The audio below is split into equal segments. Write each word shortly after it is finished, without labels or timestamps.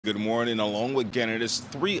Good morning. Along with Gannon, there's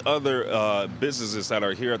three other businesses that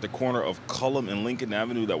are here at the corner of Cullum and Lincoln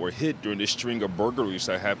Avenue that were hit during this string of burglaries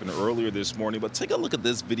that happened earlier this morning. But take a look at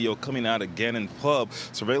this video coming out of Gannon Pub.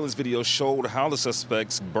 Surveillance video showed how the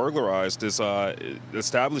suspects burglarized this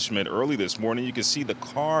establishment early this morning. You can see the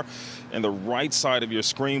car in the right side of your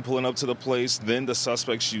screen pulling up to the place. Then the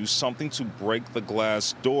suspects used something to break the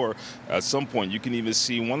glass door. At some point, you can even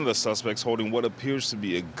see one of the suspects holding what appears to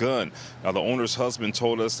be a gun. Now, the owner's husband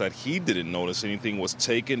told us that he didn't notice anything was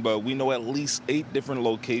taken, but we know at least 8 different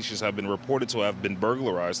locations have been reported to have been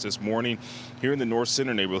burglarized this morning here in the North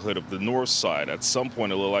Center neighborhood of the North Side. At some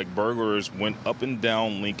point, it looked like burglars went up and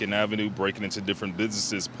down Lincoln Avenue, breaking into different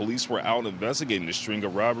businesses. Police were out investigating the string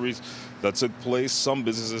of robberies that took place. Some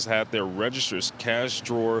businesses had their registers, cash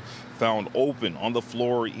drawer found open on the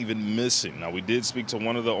floor, even missing. Now, we did speak to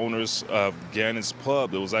one of the owners of Gannon's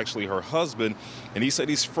Pub. It was actually her husband, and he said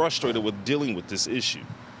he's frustrated with dealing with this issue.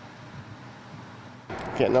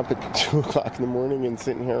 Getting up at 2 o'clock in the morning and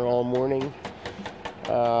sitting here all morning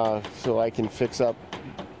so I can fix up,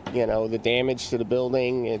 the damage to the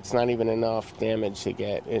building. It's not even enough damage to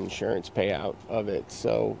get insurance payout of it.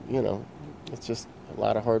 So, it's just a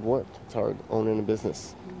lot of hard work. It's hard owning a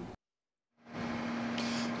business.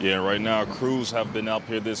 Yeah, right now crews have been up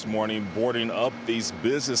here this morning boarding up these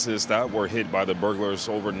businesses that were hit by the burglars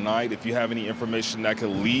overnight. If you have any information that could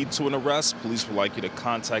lead to an arrest, police would like you to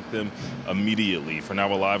contact them immediately. For now,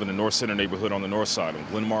 we're live in the North Center neighborhood on the north side. I'm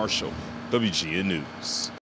Glenn Marshall, WGN News.